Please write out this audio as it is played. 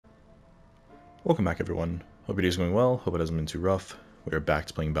Welcome back, everyone. Hope your day's going well. Hope it hasn't been too rough. We are back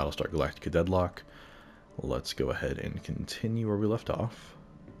to playing Battlestar Galactica Deadlock. Let's go ahead and continue where we left off.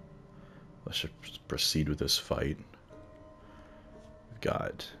 Let's just proceed with this fight. We've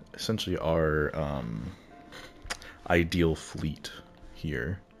got essentially our ideal fleet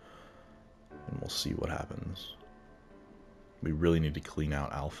here, and we'll see what happens. We really need to clean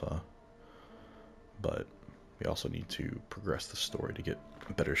out Alpha, but we also need to progress the story to get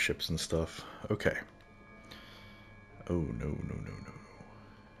better ships and stuff. Okay. Oh, no.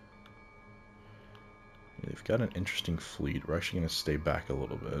 They've got an interesting fleet. We're actually going to stay back a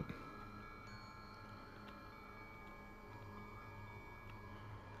little bit.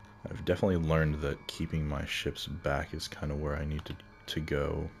 I've definitely learned that keeping my ships back is kind of where I need to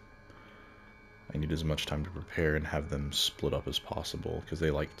go. I need as much time to prepare and have them split up as possible, because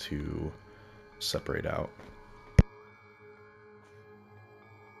they like to separate out.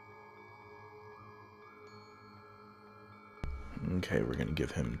 Okay, we're going to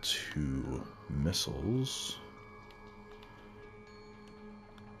give him 2 missiles.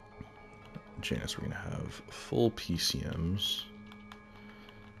 Janus, we're going to have full PCMs.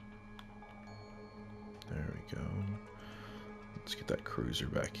 There we go. Let's get that cruiser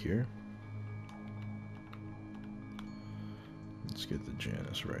back here. Let's get the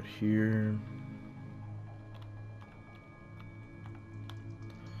Janus right here.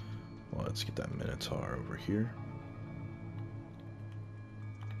 Let's get that Minotaur over here.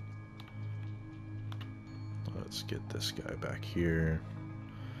 Let's get this guy back here,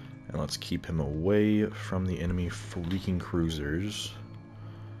 and let's keep him away from the enemy freaking cruisers.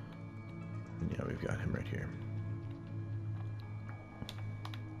 Yeah, we've got him right here.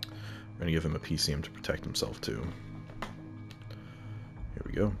 We're gonna give him a PCM to protect himself too. Here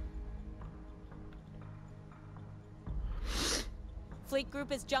we go. Fleet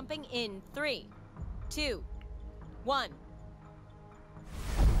group is jumping in 3, 2, 1.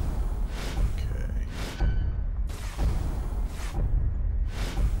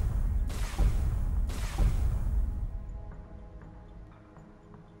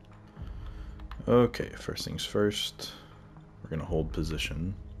 Okay, first things first, we're going to hold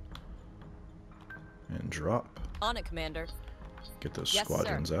position and drop. On it, Commander. Get those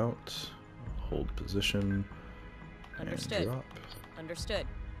squadrons out, hold position, Understood. And drop. Understood.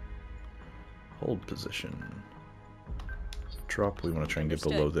 Hold position. Drop, we want to try and get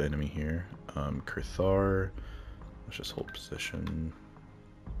below the enemy here. Kurthar, let's just hold position.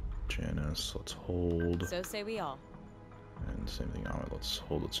 Janus, let's hold. So say we all. And same thing on it.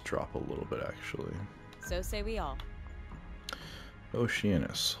 Let's drop a little bit actually. So say we all.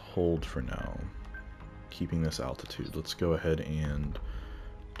 Oceanus, hold for now. Keeping this altitude. Let's go ahead and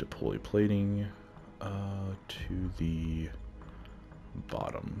deploy plating to the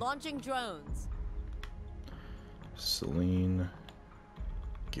bottom. Launching drones. Celine,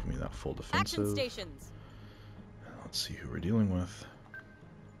 give me that full defensive. Action stations. Let's see who we're dealing with.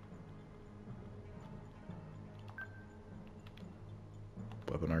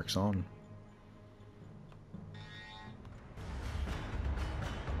 Weapon arcs on.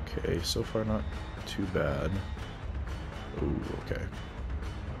 Okay, so far not too bad. Oh, okay.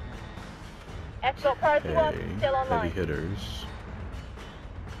 Exo card swap still online. Heavy hitters.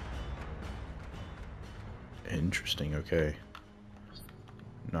 Interesting, okay.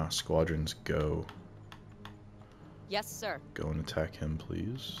 Nah, squadrons go. Yes, sir. Go and attack him,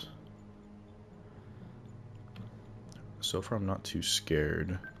 please. So far I'm not too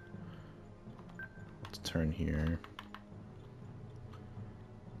scared. Let's turn here.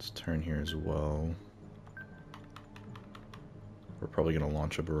 Let's turn here as well. We're probably going to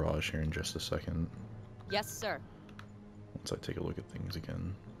launch a barrage here in just a second. Yes, sir. Once I take a look at things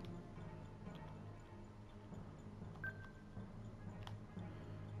again.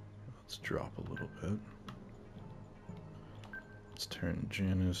 Let's drop a little bit. Let's turn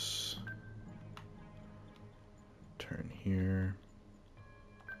Janus. Turn here.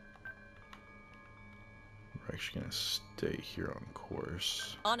 We're actually going to stay here on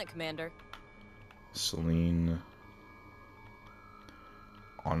course. On it, Commander. Celine.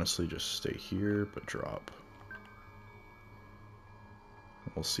 Honestly, just stay here, but drop.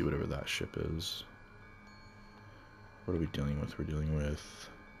 We'll see whatever that ship is. What are we dealing with? We're dealing with,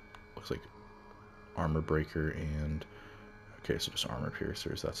 looks like armor breaker and, okay, so just armor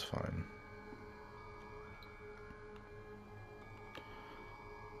piercers, that's fine.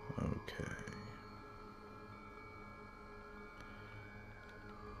 Okay.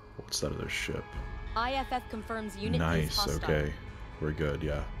 What's that other ship? IFF confirms unit is Nice, hostile. okay. We're good,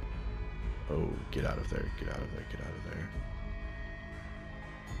 yeah. Oh, get out of there, get out of there, get out of there.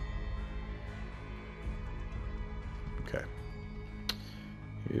 Okay.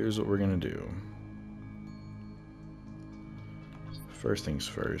 Here's what we're gonna do. First things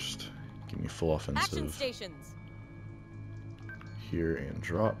first, give me full Action offensive stations. here and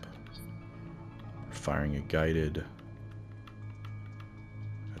drop. Firing a guided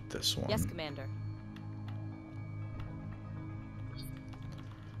at this one. Yes, Commander.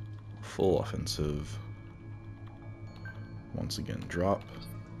 Full offensive. Once again, drop.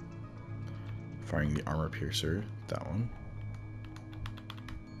 Firing the armor piercer, that one.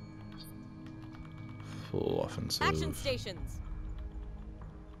 Full offensive. Action stations.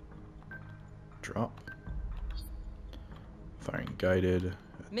 Drop. Firing guided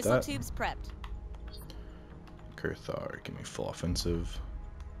at Missile that. tubes prepped. Kurthar, give me full offensive.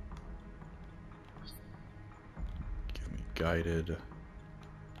 Give me guided.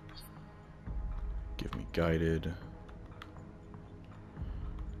 Give me guided.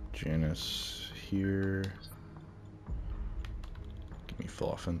 Janice here. Give me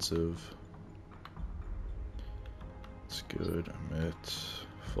full offensive. That's good. Emit.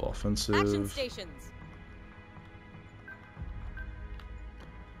 Full offensive. Action stations.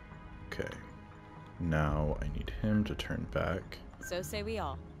 Okay. Now I need him to turn back. So say we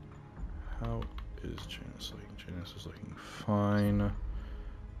all. How is Janice looking? Janice is looking fine.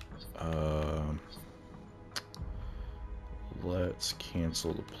 Let's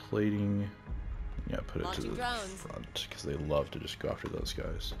cancel the plating. Yeah, put it to Launching the drones. front because they love to just go after those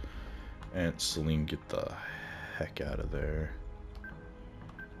guys. And Celine, get the heck out of there.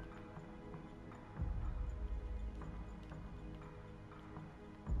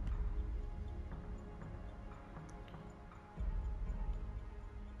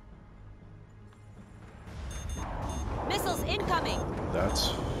 Missiles incoming. That's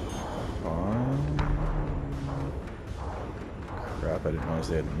fine. Crap, I didn't realize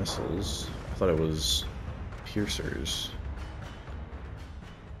they had missiles. I thought it was piercers.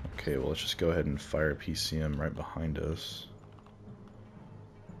 Okay, well, let's just go ahead and fire a PCM right behind us.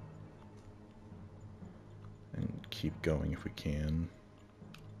 And keep going if we can.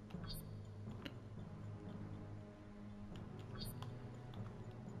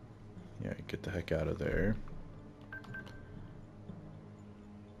 Yeah, get the heck out of there.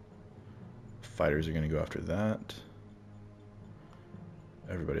 Fighters are going to go after that.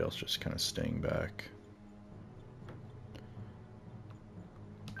 Everybody else just kind of staying back.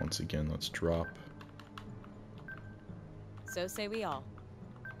 Once again, let's drop. So say we all.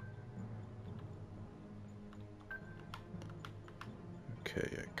 Okay,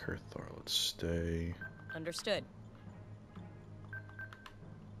 yeah, Kurthar, let's stay. Understood.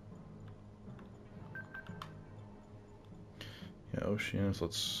 Yeah, Oceanus,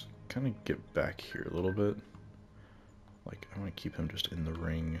 let's kind of get back here a little bit. Like, I want to keep him just in the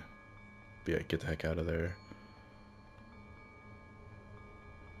ring. But yeah, get the heck out of there.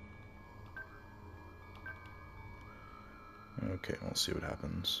 Okay, we'll see what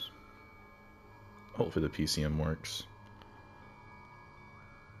happens. Hopefully the PCM works.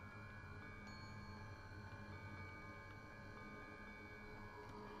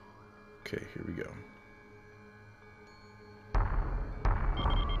 Okay, here we go.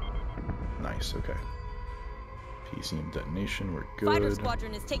 Nice, okay. PCM detonation, we're good. Fighter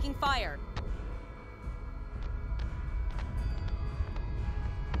squadron is taking fire.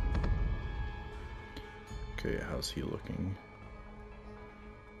 Okay, how's he looking?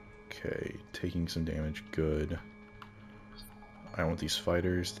 Okay, taking some damage, good. I want these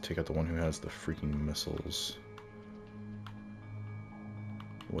fighters to take out the one who has the freaking missiles.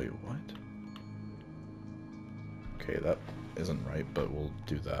 Wait, what? Okay, that isn't right, but we'll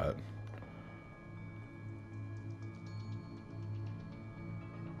do that.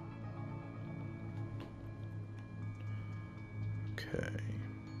 Okay.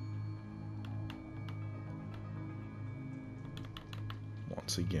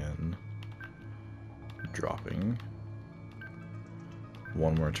 Once again, dropping.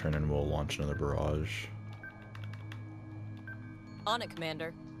 One more turn and we'll launch another barrage. On it,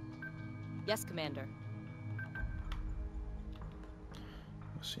 Commander. Yes, Commander.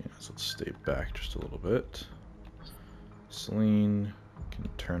 Let's stay back just a little bit. Celine can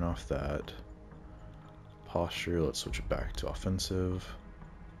turn off that. Posture, let's switch it back to offensive.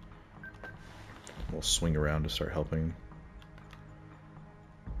 We'll swing around to start helping.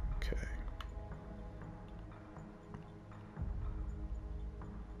 Okay.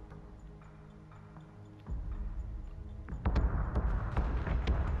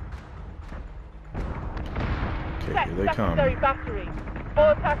 Okay, here they come. Secondary battery. Full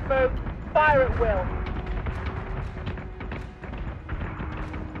attack mode. Fire at will.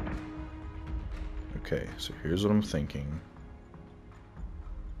 Okay, so here's what I'm thinking.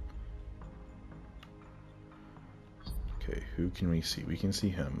 Okay, who can we see? We can see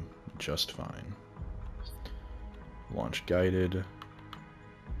him just fine. Launch guided.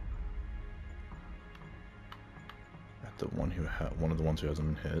 At the one who one of the ones who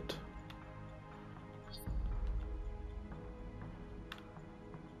hasn't been hit.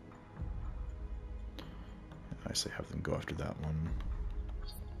 I say have them go after that one.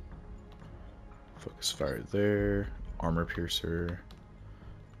 Focus fire there. Armor piercer.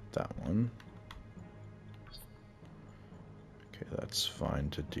 That one. Okay, that's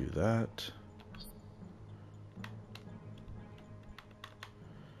fine to do that.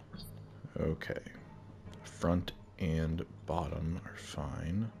 Okay. Front and bottom are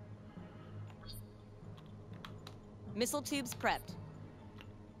fine. Missile tubes prepped.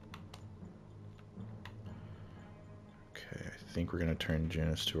 Okay, I think we're gonna turn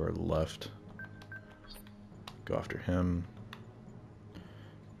Janice to our left. Go after him.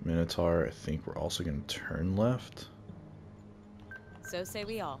 Minotaur, I think we're also gonna turn left. So say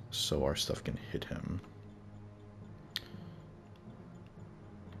we all. So our stuff can hit him.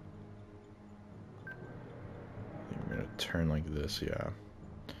 I think we're gonna turn like this, yeah.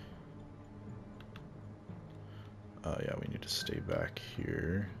 Yeah, we need to stay back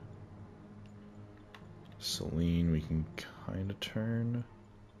here. Celine, we can kind of turn.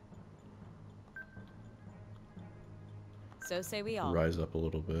 So say we all. Rise up a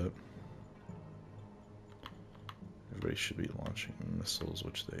little bit. Everybody should be launching missiles,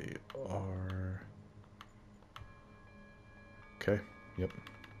 which they are. Okay, yep.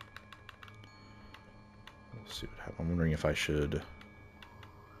 We'll see what happens. I'm wondering if I should...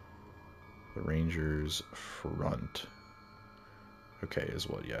 The Rangers front. Okay, is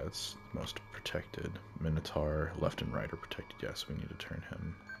what? Yeah, it's most protected. Minotaur, left and right are protected. Yes, we need to turn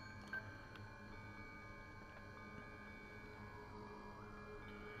him.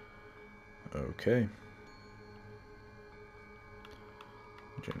 Okay.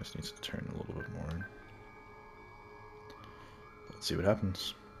 Janice needs to turn a little bit more. Let's see what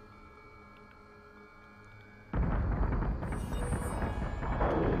happens.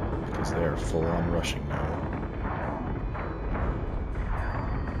 Because they are full on rushing now.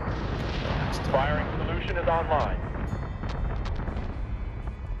 Firing solution is online.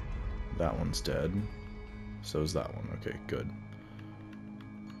 That one's dead. So is that one. Okay, good.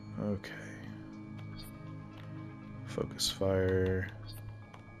 Okay. Focus fire.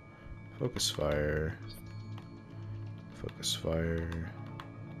 Focus fire. Focus fire.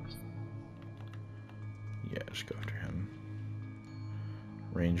 Yeah, just go after him.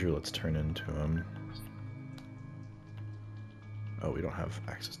 Ranger, let's turn into him. Oh, we don't have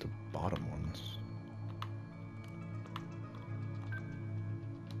access to bottom ones.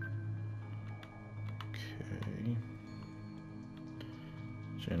 Okay.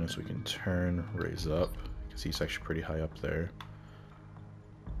 Janice, we can turn, raise up, because he's actually pretty high up there.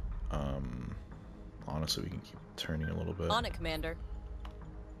 Honestly, we can keep turning a little bit. On it, Commander.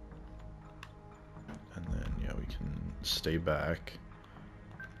 And then, yeah, we can stay back.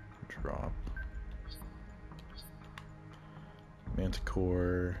 Drop.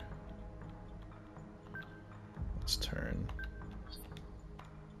 Manticore. Let's turn.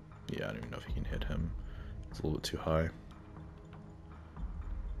 Yeah, I don't even know if he can hit him. It's a little bit too high.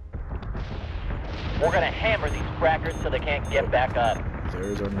 We're gonna hammer these crackers so they can't get back up.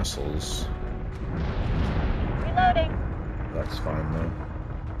 There's our missiles. Reloading. That's fine though.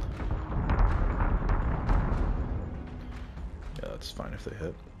 Yeah, that's fine if they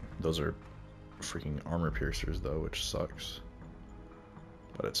hit. Those are freaking armor piercers though, which sucks.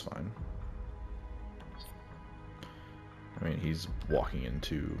 But it's fine. I mean, he's walking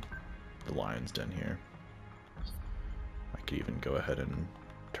into the lion's den here. I could even go ahead and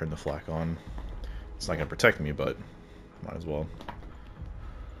turn the flak on. It's not gonna protect me, but might as well.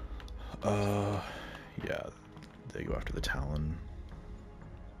 Yeah, they go after the Talon.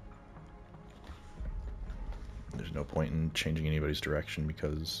 There's no point in changing anybody's direction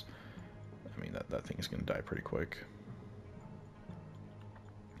because, I mean, that thing is gonna die pretty quick.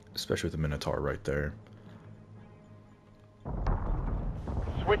 Especially with the Minotaur right there.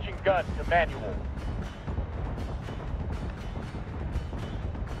 Switching gun to manual.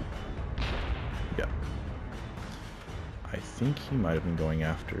 Yeah. I think he might have been going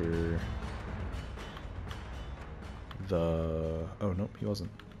after the... Oh, nope, he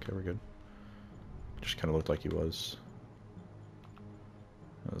wasn't. Okay, we're good. Just kind of looked like he was.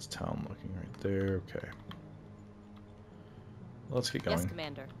 That was Town looking right there. Okay. Let's get going. Yes,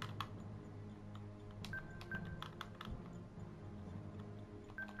 Commander.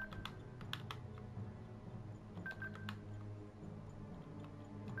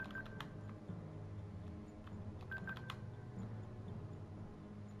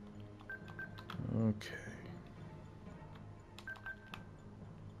 Okay.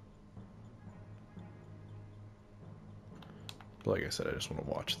 But like I said, I just want to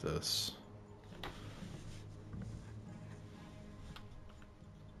watch this.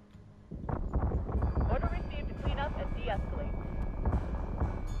 Order received to clean up and de-escalate.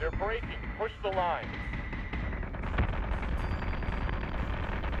 They're breaking. Push the line.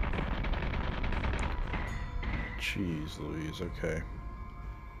 Jeez Louise, okay.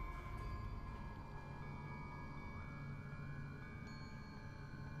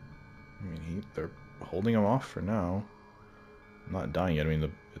 I mean, they're holding him off for now. Not dying yet. I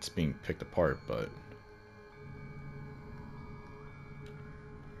mean, it's being picked apart, but...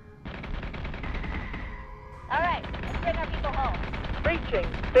 Alright, let's bring our people home. Reaching.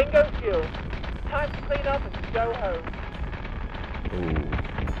 Bingo fuel. Time to clean up and go home. Ooh.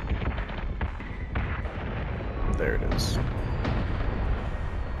 There it is.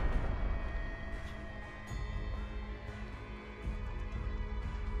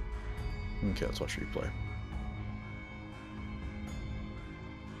 Okay, let's watch replay.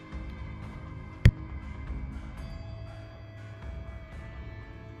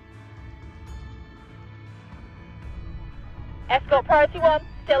 Escort priority 1,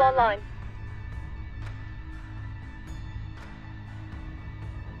 still online.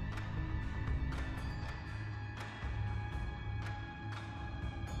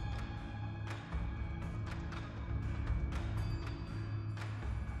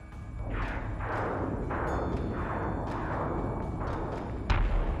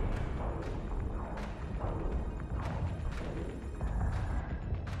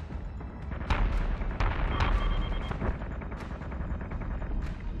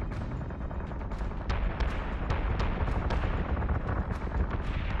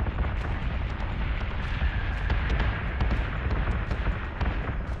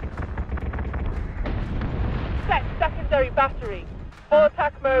 Set secondary battery. Full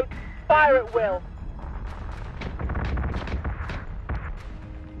attack mode. Fire at will.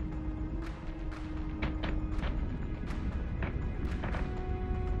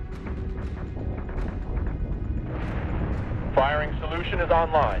 Firing solution is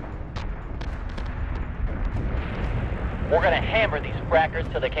online. We're gonna hammer these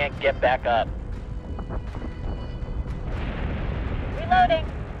frackers so they can't get back up. Reloading.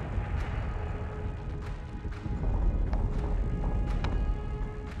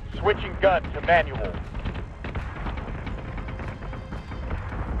 Switching gun to manual.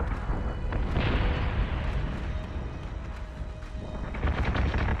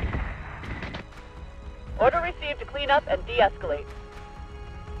 Order received to clean up and de-escalate.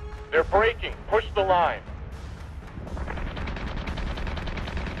 They're breaking. Push the line.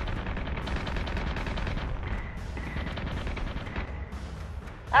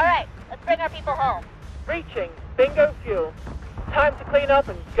 Alright, let's bring our people home. Reaching. Bingo fuel. Time to clean up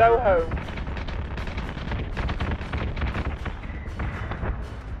and go home.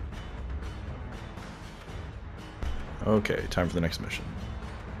 Okay, time for the next mission.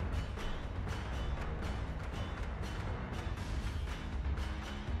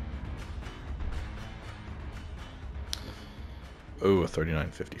 Oh, a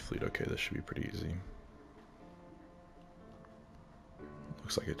 3950 fleet. Okay, this should be pretty easy.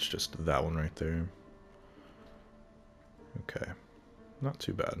 Looks like it's just that one right there. Okay, not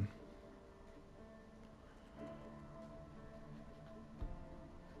too bad.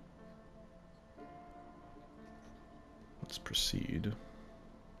 Let's proceed.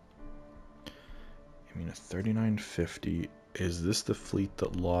 I mean, a 3950. Is this the fleet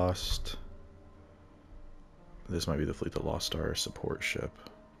that lost? This might be the fleet that lost our support ship,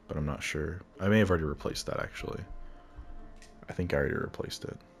 but I'm not sure. I may have already replaced that, actually. I think I already replaced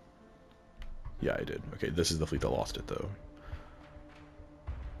it. Yeah, I did. Okay, this is the fleet that lost it, though.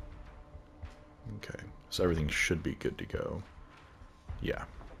 Okay, so everything should be good to go. Yeah.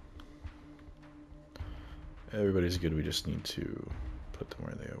 Everybody's good, we just need to put them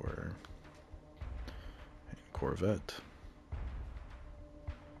where they were. And Corvette.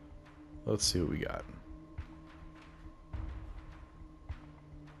 Let's see what we got.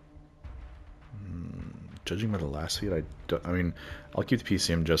 Judging by the last feed, I mean, I'll keep the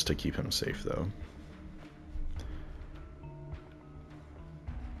PCM just to keep him safe, though.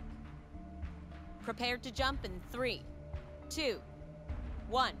 Prepare to jump in 3, 2,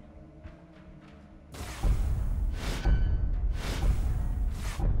 1.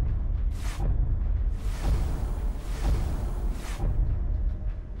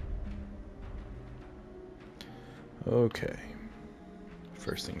 Okay.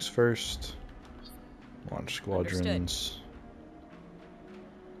 First things first. Launch squadrons.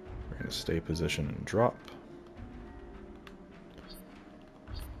 We're going Stay position and drop.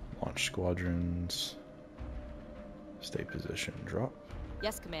 Launch squadrons. Stay position, drop.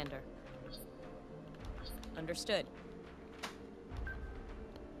 Yes, Commander. Understood.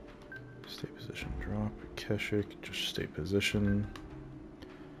 Stay position, drop. Keshik, just stay position.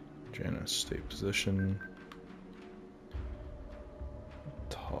 Janice, stay position.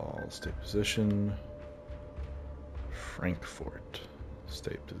 Tall, stay position. Frankfurt,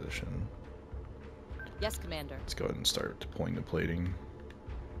 stay position. Yes, Commander. Let's go ahead and start deploying the plating.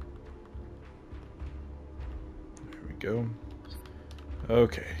 There we go.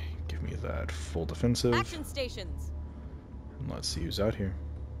 Okay, give me that full defensive. Action stations. And let's see who's out here.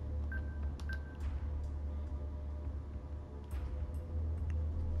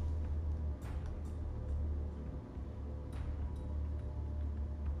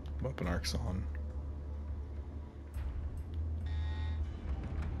 Weapon arcs on.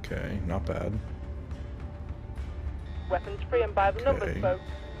 Okay, not bad. Weapons free and by the numbers, Okay. folks.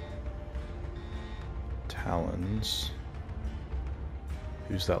 Talons.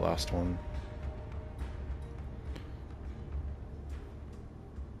 Who's that last one?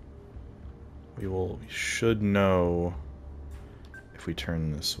 We should know if we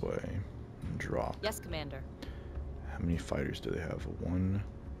turn this way and drop. Yes, Commander. How many fighters do they have? 1,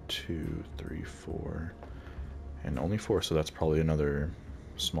 2, 3, 4. And only 4, so that's probably another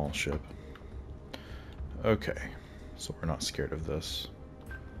small ship. Okay, so we're not scared of this.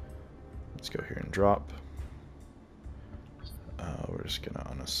 Let's go here and drop. We're just gonna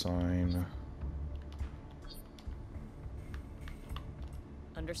unassign.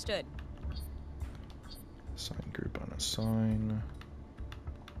 Understood. Assign group, unassign.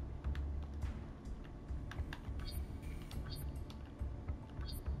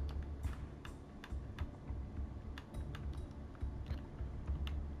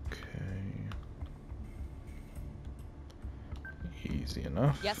 Okay. Easy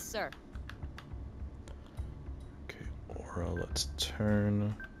enough. Yes, sir. Okay, Aura, let's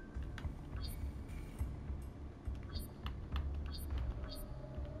turn.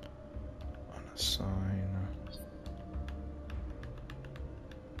 Unassign.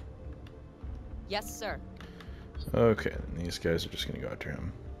 Yes, sir. Okay, then these guys are just gonna go after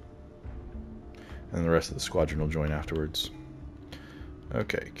him. And the rest of the squadron will join afterwards.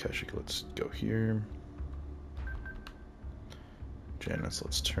 Okay, Keshik, let's go here. Janice,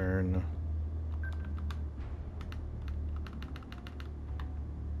 let's turn.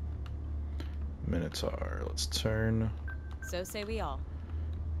 Minotaur, let's turn. So say we all.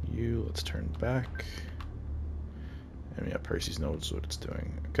 You, let's turn back. And yeah, Percy's knows what it's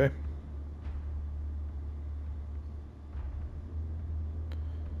doing. Okay.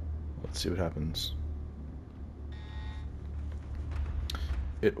 Let's see what happens.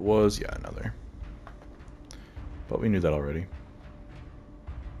 It was, yeah, another. But we knew that already.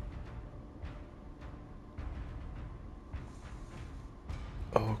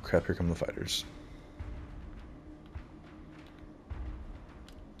 Oh crap, here come the fighters.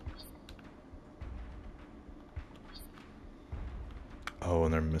 Oh,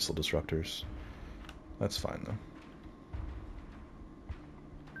 and they're missile disruptors. That's fine though.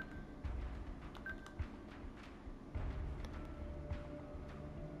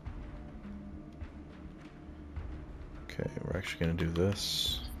 Okay, we're actually going to do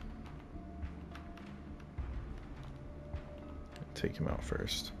this. Take him out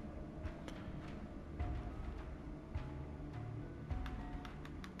first.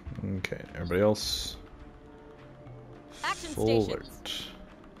 Okay, everybody else. Action Full stations. alert.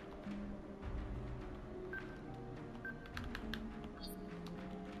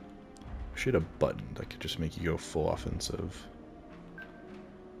 We should have a button that could just make you go full offensive.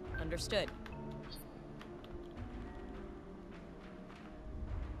 Understood.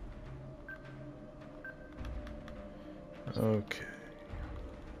 Okay.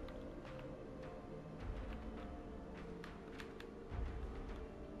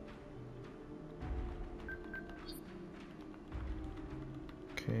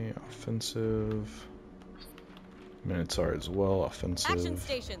 Okay, offensive. Minotaur as well, offensive. Action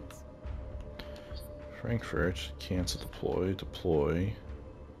stations. Frankfurt, cancel deploy, deploy.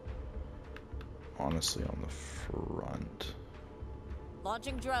 Honestly, on the front.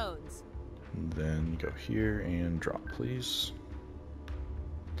 Launching drones. And then go here and drop, please.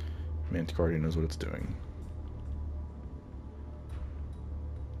 Mantic already knows what it's doing.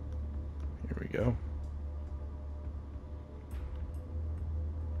 Here we go.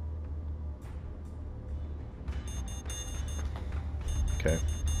 Okay.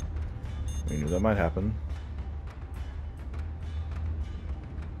 We knew that might happen.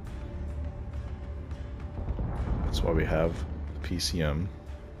 That's why we have the PCM.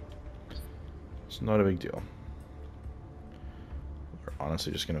 It's not a big deal. We're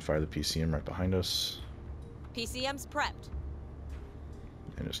honestly just going to fire the PCM right behind us. PCM's prepped.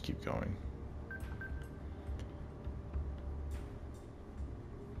 And just keep going.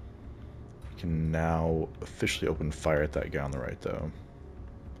 We can now officially open fire at that guy on the right, though.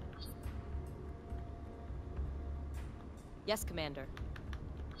 Yes, Commander.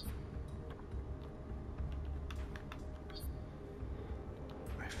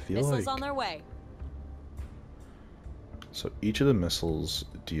 I feel Missiles like... on their way. So each of the missiles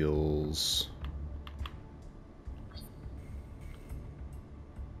deals...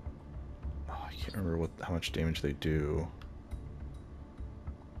 Oh, I can't remember how much damage they do.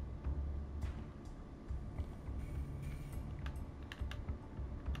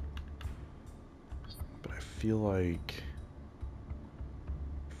 But I feel like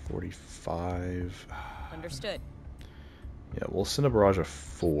 45. Understood. Yeah, we'll send a barrage of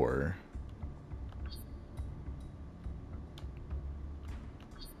 4.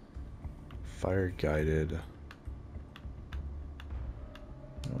 Fire guided.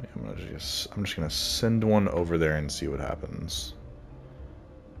 I'm just gonna send one over there and see what happens.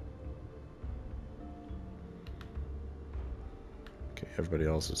 Okay, everybody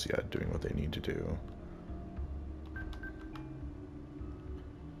else is doing what they need to do.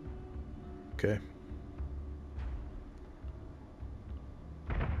 Okay.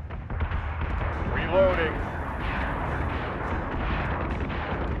 Reloading.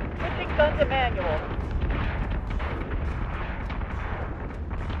 Switching gun to manual.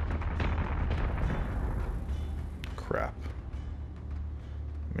 Crap.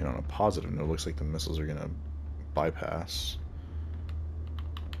 I mean, on a positive note, it looks like the missiles are gonna bypass.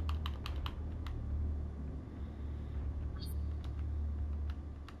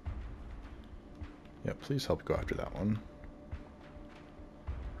 Yeah, please help go after that one.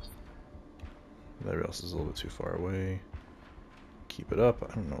 Everybody else is a little bit too far away. Keep it up.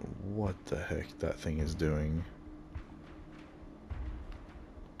 I don't know what the heck that thing is doing.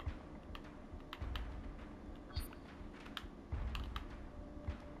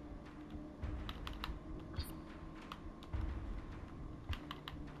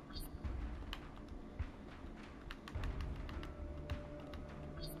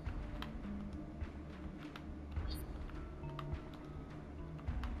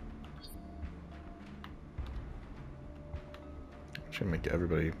 Should make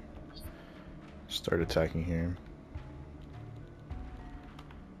everybody start attacking here.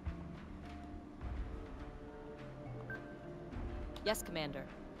 Yes, Commander.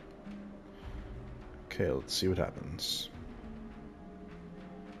 Okay, let's see what happens.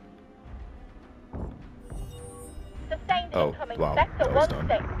 Sustained Oh, incoming wow, sector that was 1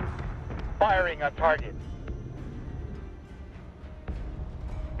 done. 6. Firing on target.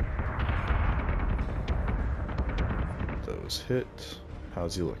 Those hit.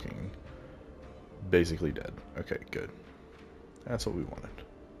 How's he looking? Basically dead. Okay, good. That's what we wanted.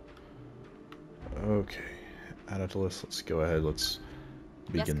 Okay, Anatolis, let's go ahead. Let's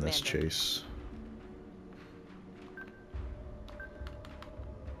begin this Commander. chase.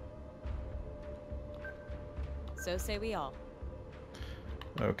 So say we all.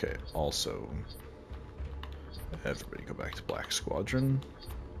 Okay, also, everybody go back to Black Squadron.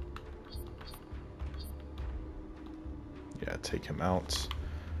 Yeah, take him out.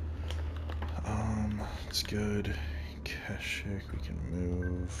 It's good. Keshik, we can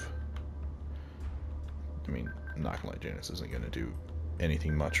move. I mean, I'm not gonna lie, Janus isn't gonna do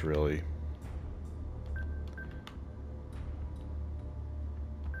anything much, really.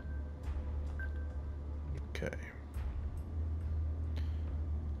 Okay.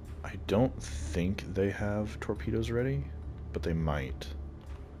 I don't think they have torpedoes ready, but they might.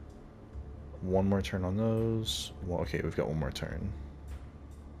 One more turn on those. Well, okay, we've got one more turn.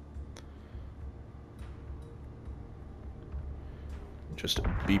 Just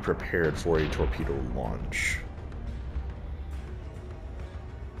be prepared for a torpedo launch.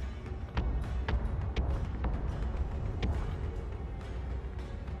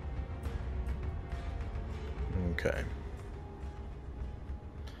 Okay.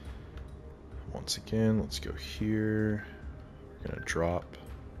 Once again, let's go here. We're gonna drop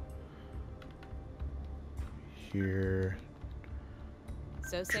here.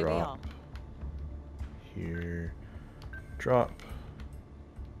 So say we all. Drop here. Drop.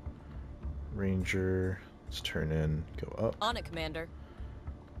 Ranger. Let's turn in. Go up. On it, Commander.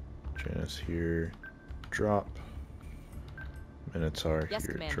 Janus here. Drop. Minotaur Yes,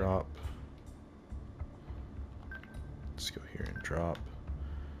 here. Commander. Drop. Let's go here and drop.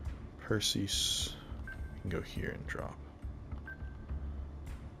 Perseus. can go here and drop.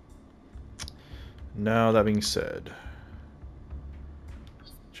 Now, that being said,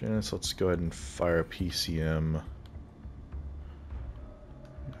 Janice, let's go ahead and fire a PCM.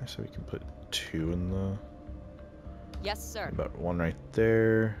 So we can put 2 in the... Yes, sir. About 1 right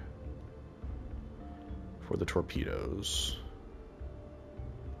there for the torpedoes.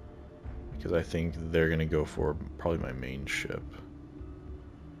 Because I think they're going to go for probably my main ship,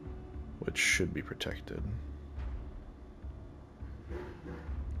 which should be protected.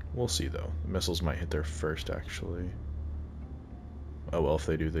 We'll see, though. The missiles might hit there first, actually. Oh, well, if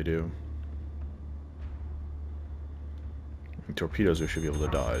they do, they do. Torpedoes we should be able to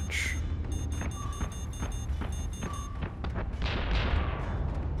dodge.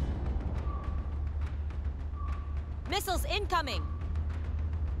 Missiles incoming.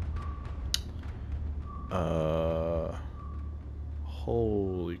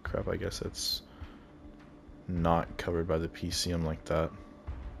 Holy crap, I guess it's not covered by the PCM like that.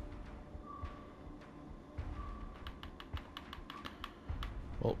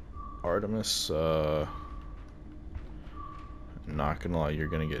 Well, Artemis, not gonna lie, you're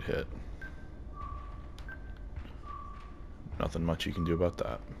gonna get hit. Nothing much you can do about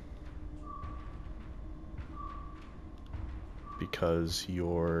that. Because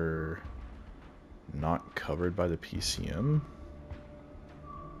you're not covered by the PCM.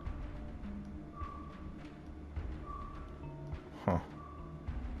 Huh.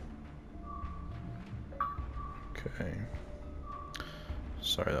 Okay.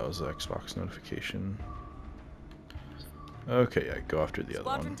 Sorry, that was the Xbox notification. Okay, yeah, go after the other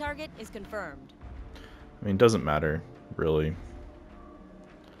one. Squadron target is confirmed. I mean, it doesn't matter, really.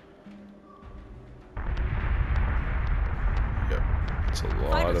 Yep, it's a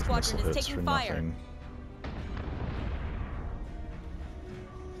lot of missile hits for nothing.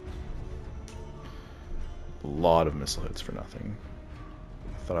 A lot of missile hits for nothing.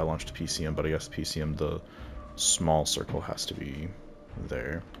 I thought I launched a PCM, but I guess PCM, the small circle has to be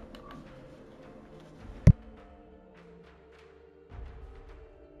there.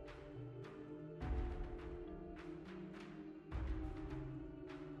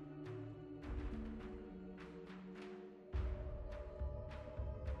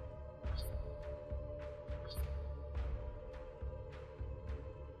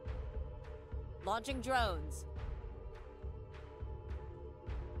 Launching drones.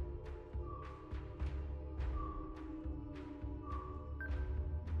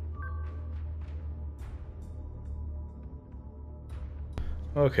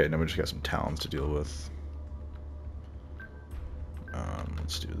 Okay, now we just got some towns to deal with.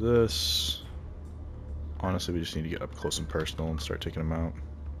 Let's do this. Honestly, we just need to get up close and personal and start taking them out.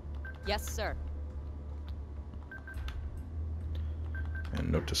 Yes, sir.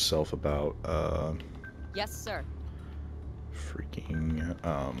 And note to self about, Yes, sir. freaking,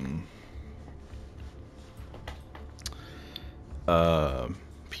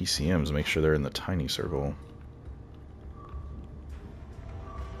 PCMs, make sure they're in the tiny circle.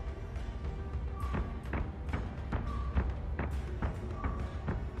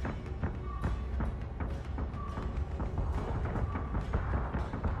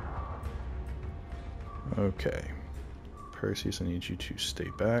 Okay. Perseus, I need you to stay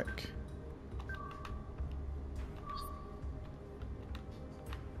back.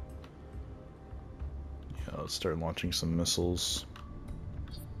 Yeah, let's start launching some missiles.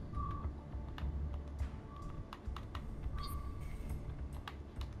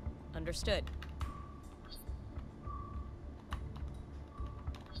 Understood.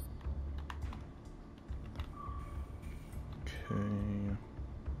 Okay.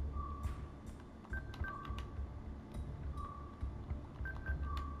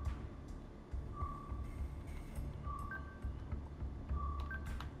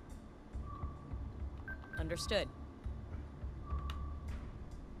 Understood.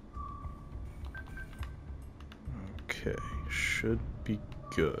 Okay, should be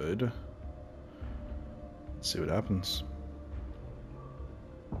good. Let's see what happens.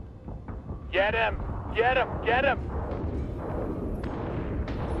 Get him! Get him! Get him!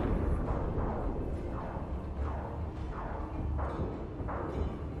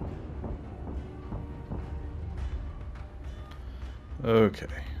 Okay,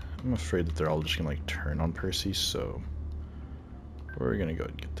 I'm afraid that they're all just gonna like turn on Percy, so we're gonna go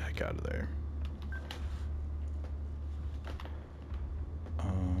and get the heck out of there.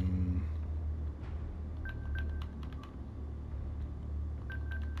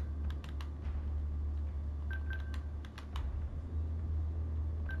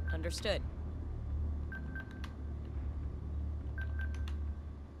 Understood.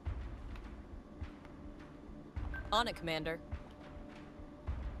 On it, Commander.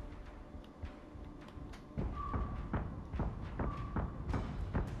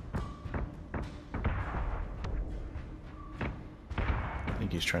 I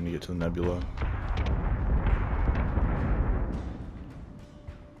think he's trying to get to the nebula.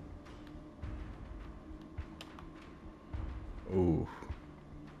 Ooh.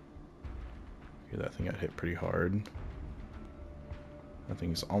 Okay, that thing got hit pretty hard. That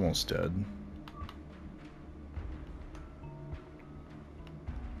thing's almost dead.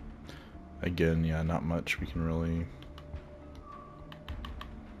 Again, yeah, not much we can really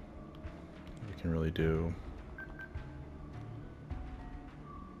do.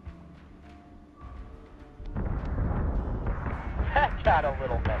 That got a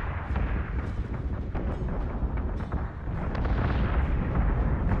little messy.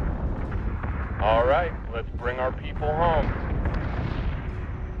 All right, let's bring our people home.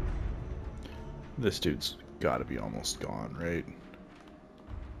 This dude's gotta be almost gone, right?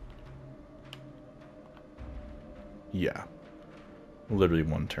 Yeah. Literally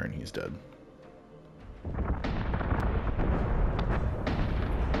one turn, he's dead.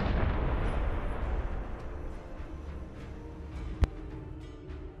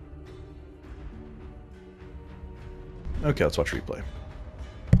 Okay, let's watch replay.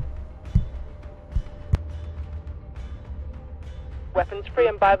 Weapons free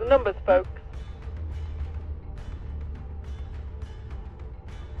and by the numbers, folks.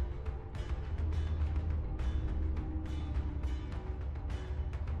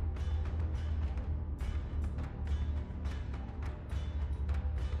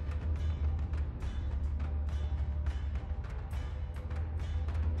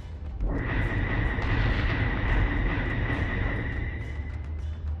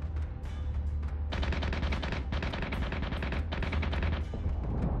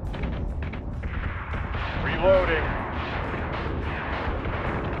 Reloading.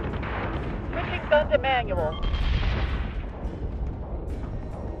 Switching gun to manual.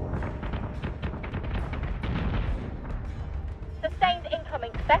 Sustained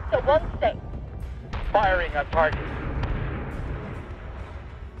incoming. Sector 1-6. Firing on target.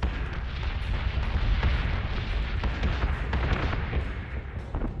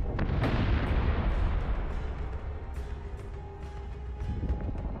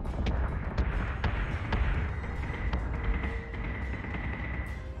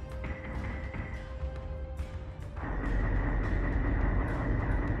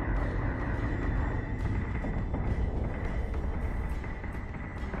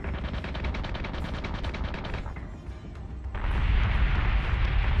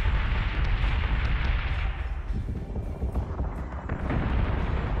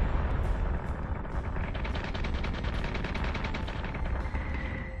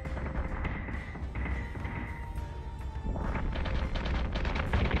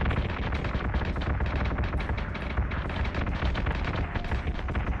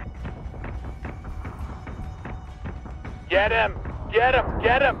 Get him! Get him!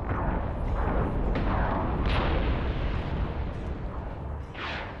 Get him!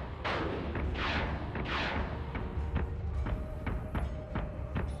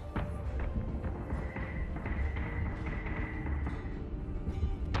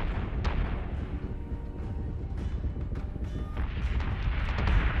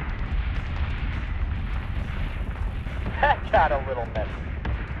 That got a little messy.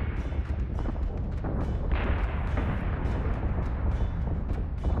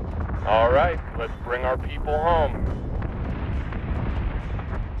 All right, let's bring our people home.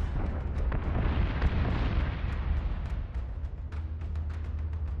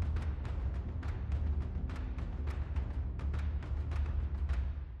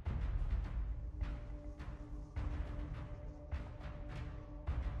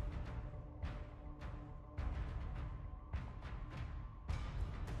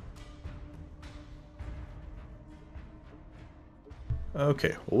 Okay,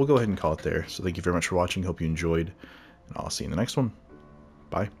 well, we'll go ahead and call it there. So thank you very much for watching. Hope you enjoyed, and I'll see you in the next one.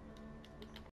 Bye.